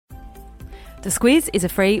The Squiz is a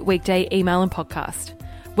free weekday email and podcast.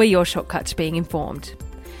 We're your shortcut to being informed.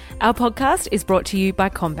 Our podcast is brought to you by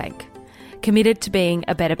CommBank, committed to being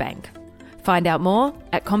a better bank. Find out more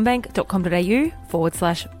at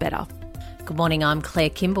commbank.com.au/better. Good morning, I'm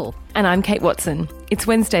Claire Kimball. And I'm Kate Watson. It's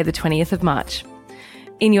Wednesday the 20th of March.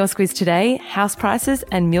 In your Squiz today, house prices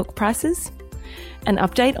and milk prices, an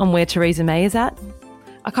update on where Theresa May is at,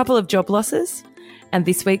 a couple of job losses, and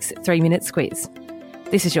this week's 3-minute Squiz.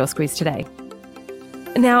 This is your Squiz today.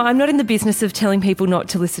 Now, I'm not in the business of telling people not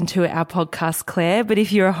to listen to our podcast, Claire, but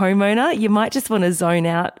if you're a homeowner, you might just want to zone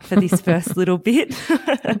out for this first little bit.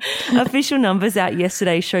 Official numbers out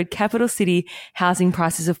yesterday showed capital city housing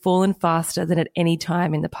prices have fallen faster than at any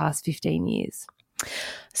time in the past 15 years.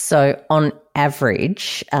 So on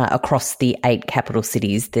average, across the 8 capital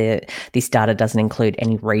cities, this data doesn't include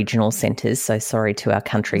any regional centres, so sorry to our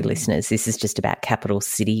country listeners. This is just about capital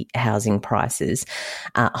city housing prices.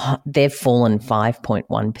 They've fallen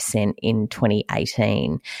 5.1% in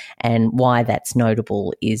 2018. And why that's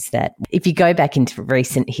notable is that if you go back into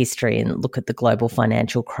recent history and look at the global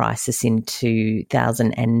financial crisis in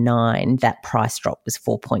 2009, that price drop was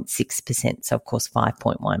 4.6%. So, of course,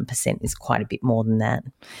 5.1% is quite a bit more than that.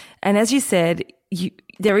 And as you said,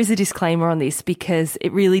 there is a disclaimer on this because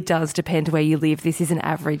it really does depend where you live. This is an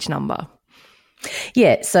average number.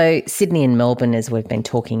 Yeah, so Sydney and Melbourne, as we've been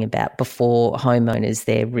talking about before, homeowners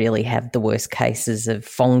there really have the worst cases of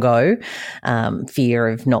FONGO, fear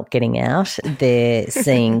of not getting out. They're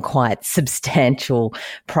seeing quite substantial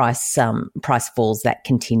price falls that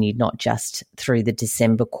continued not just through the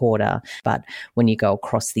December quarter, but when you go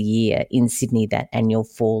across the year. In Sydney, that annual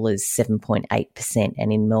fall is 7.8%,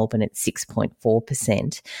 and in Melbourne, it's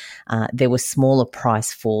 6.4%. There were smaller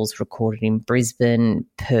price falls recorded in Brisbane,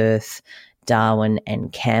 Perth, Darwin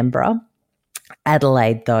and Canberra.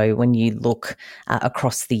 Adelaide, though, when you look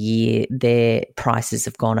across the year, their prices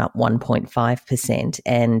have gone up 1.5%.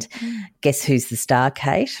 And guess who's the star,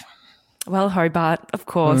 Kate? Well, Hobart, of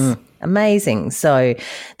course. Amazing. So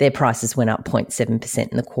their prices went up 0.7%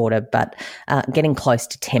 in the quarter, but getting close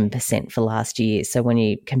to 10% for last year. So when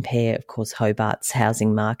you compare, of course, Hobart's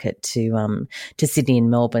housing market to Sydney and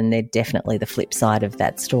Melbourne, they're definitely the flip side of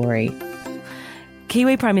that story.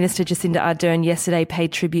 Kiwi Prime Minister Jacinda Ardern yesterday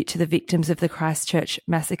paid tribute to the victims of the Christchurch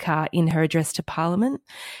massacre in her address to Parliament.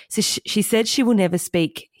 So she said she will never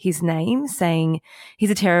speak his name, saying he's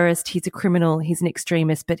a terrorist, he's a criminal, he's an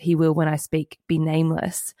extremist, but he will, when I speak, be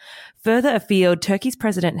nameless. Further afield, Turkey's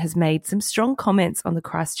president has made some strong comments on the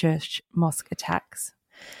Christchurch mosque attacks.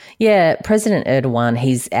 Yeah, President Erdogan,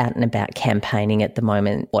 he's out and about campaigning at the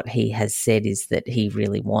moment. What he has said is that he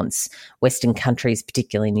really wants Western countries,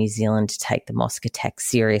 particularly New Zealand, to take the mosque attack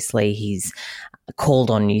seriously. He's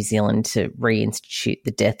called on New Zealand to reinstitute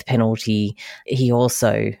the death penalty. He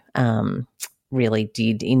also really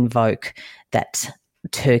did invoke that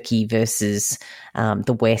Turkey versus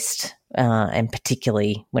the West, and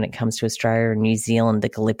particularly when it comes to Australia and New Zealand, the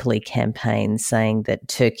Gallipoli campaign, saying that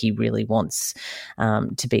Turkey really wants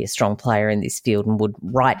to be a strong player in this field and would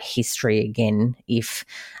write history again if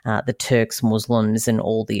the Turks, Muslims and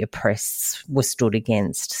all the oppressed were stood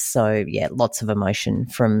against. So, yeah, lots of emotion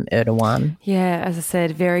from Erdogan. Yeah, as I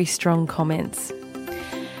said, very strong comments.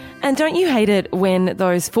 And don't you hate it when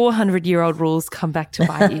those 400-year-old rules come back to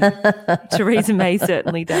bite you? Theresa May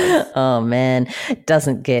certainly does. Oh, man. It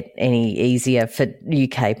doesn't get any easier for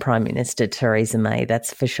UK Prime Minister Theresa May,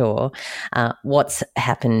 that's for sure. What's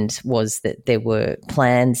happened was that there were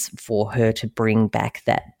plans for her to bring back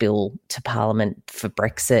that bill to Parliament for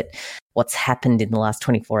Brexit. What's happened in the last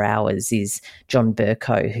 24 hours is John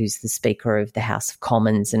Bercow, who's the Speaker of the House of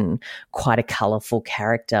Commons and quite a colourful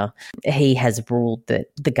character, he has ruled that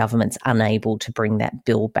the government's unable to bring that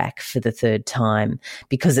bill back for the third time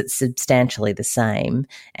because it's substantially the same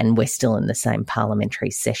and we're still in the same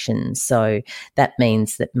parliamentary session. So that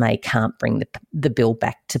means that May can't bring the bill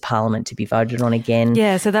back to Parliament to be voted on again.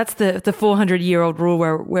 Yeah, so that's the 400-year-old rule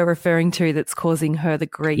we're referring to that's causing her the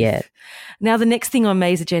grief. Yeah. Now, the next thing on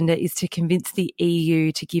May's agenda is to convince the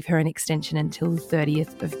EU to give her an extension until the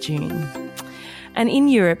 30th of June. And in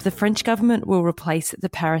Europe, the French government will replace the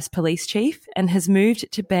Paris police chief and has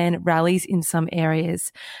moved to ban rallies in some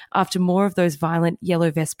areas after more of those violent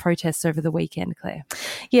yellow vest protests over the weekend, Claire.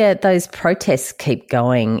 Yeah, those protests keep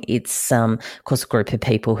going. It's, of course, a group of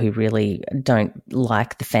people who really don't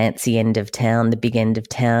like the fancy end of town, the big end of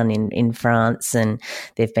town in France, and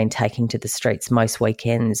they've been taking to the streets most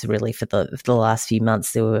weekends, really, for the last few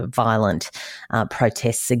months. There were violent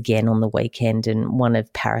protests again on the weekend, and one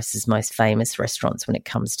of Paris's most famous restaurants restaurants when it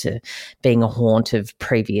comes to being a haunt of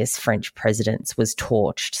previous French presidents was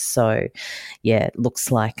torched. So, yeah, it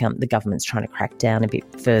looks like the government's trying to crack down a bit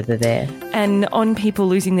further there. And on people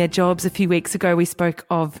losing their jobs, a few weeks ago we spoke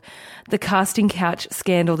of the casting couch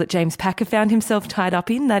scandal that James Packer found himself tied up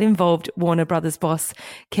in. That involved Warner Brothers boss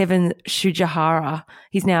Kevin Shujahara.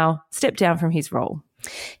 He's now stepped down from his role.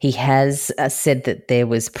 He has said that there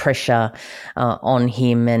was pressure on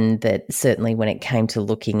him, and that certainly when it came to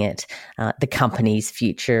looking at the company's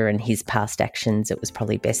future and his past actions, it was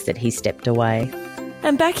probably best that he stepped away.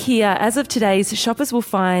 And back here, as of today, shoppers will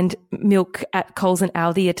find milk at Coles and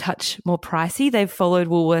Aldi a touch more pricey. They've followed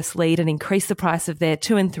Woolworths' lead and increased the price of their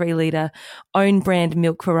 2 and 3 litre own brand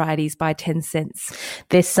milk varieties by 10 cents.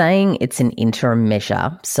 They're saying it's an interim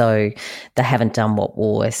measure, so they haven't done what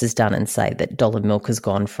Woolworths has done and say that dollar milk has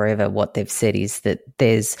gone forever. What they've said is that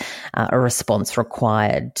there's a response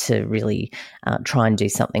required to really try and do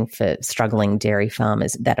something for struggling dairy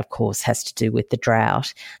farmers. That, of course, has to do with the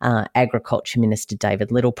drought. Agriculture Minister David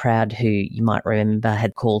Littleproud, who you might remember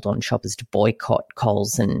had called on shoppers to boycott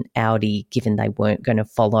Coles and Aldi given they weren't going to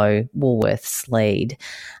follow Woolworths' lead.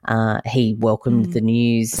 He welcomed the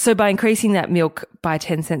news. So by increasing that milk by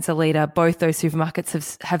 10 cents a litre, both those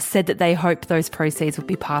supermarkets have said that they hope those proceeds will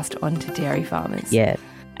be passed on to dairy farmers. Yeah.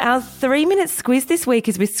 Our 3-minute squiz this week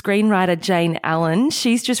is with screenwriter Jane Allen.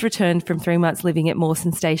 She's just returned from 3 months living at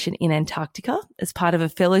Mawson Station in Antarctica as part of a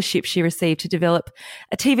fellowship she received to develop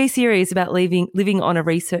a TV series about living on a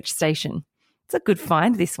research station. It's a good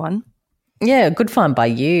find, this one. Yeah, good find by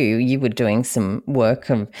you. You were doing some work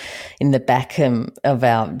in the back of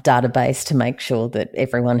our database to make sure that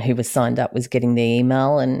everyone who was signed up was getting the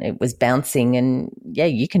email and it was bouncing. And yeah,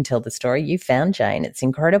 you can tell the story. You found Jane. It's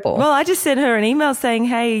incredible. Well, I just sent her an email saying,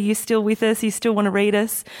 hey, are you still with us? You still want to read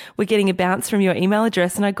us? We're getting a bounce from your email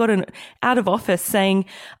address. And I got an out of office saying,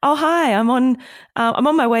 oh, hi, I'm on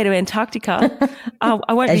my way to Antarctica.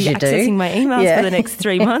 I won't be accessing my emails for the next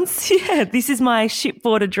 3 months. Yeah, this is my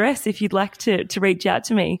shipboard address if you'd like to reach out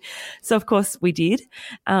to me. So, of course, we did.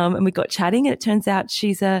 And we got chatting, and it turns out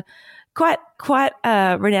she's a quite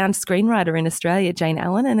a renowned screenwriter in Australia, Jane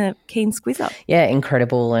Allen, and a keen squizzer. Yeah,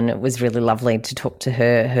 incredible. And it was really lovely to talk to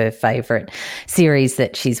her. Her favourite series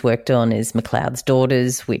that she's worked on is McLeod's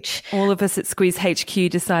Daughters, which... all of us at Squiz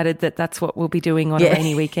HQ decided that that's what we'll be doing on a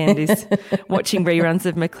rainy weekend, is watching reruns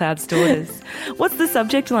of McLeod's Daughters. What's the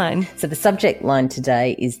subject line? So the subject line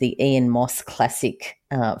today is the Ian Moss classic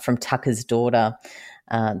from Tucker's Daughter.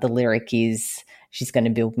 The lyric is, she's going to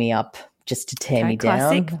build me up just to tear me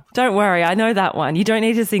classic. down. Don't worry, I know that one. You don't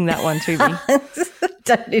need to sing that one to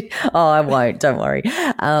me. I won't. Don't worry.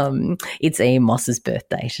 It's Ian Moss's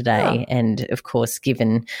birthday today. And, of course,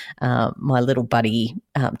 given my little buddy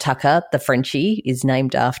Tucker, the Frenchie, is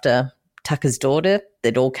named after Tucker's daughter,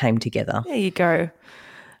 it all came together. There you go.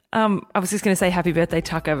 I was just going to say happy birthday,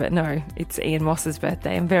 Tucker, but no, it's Ian Moss's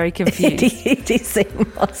birthday. I'm very confused. It is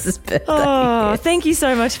Ian Moss's birthday. Oh, thank you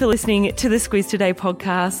so much for listening to the Squiz Today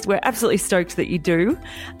podcast. We're absolutely stoked that you do.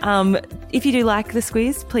 If you do like the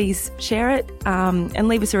Squiz, please share it and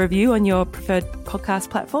leave us a review on your preferred podcast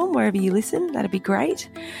platform, wherever you listen. That'd be great.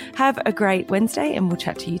 Have a great Wednesday, and we'll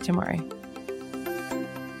chat to you tomorrow.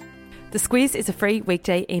 The Squiz is a free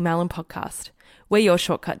weekday email and podcast. We're your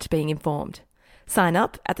shortcut to being informed. Sign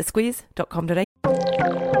up at thesquiz.com.au.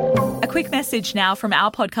 A quick message now from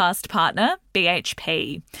our podcast partner,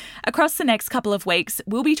 BHP. Across the next couple of weeks,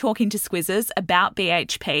 we'll be talking to Squizzers about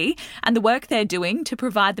BHP and the work they're doing to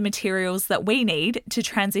provide the materials that we need to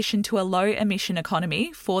transition to a low-emission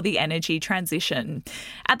economy for the energy transition.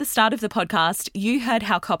 At the start of the podcast, you heard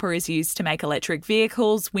how copper is used to make electric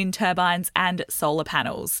vehicles, wind turbines and solar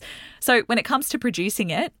panels. So when it comes to producing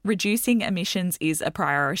it, reducing emissions is a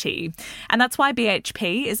priority. And that's why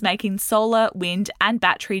BHP is making solar, wind and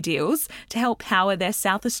battery deals to help power their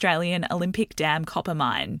South Australian Olympic Dam copper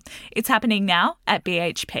mine. It's happening now at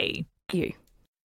BHP. You.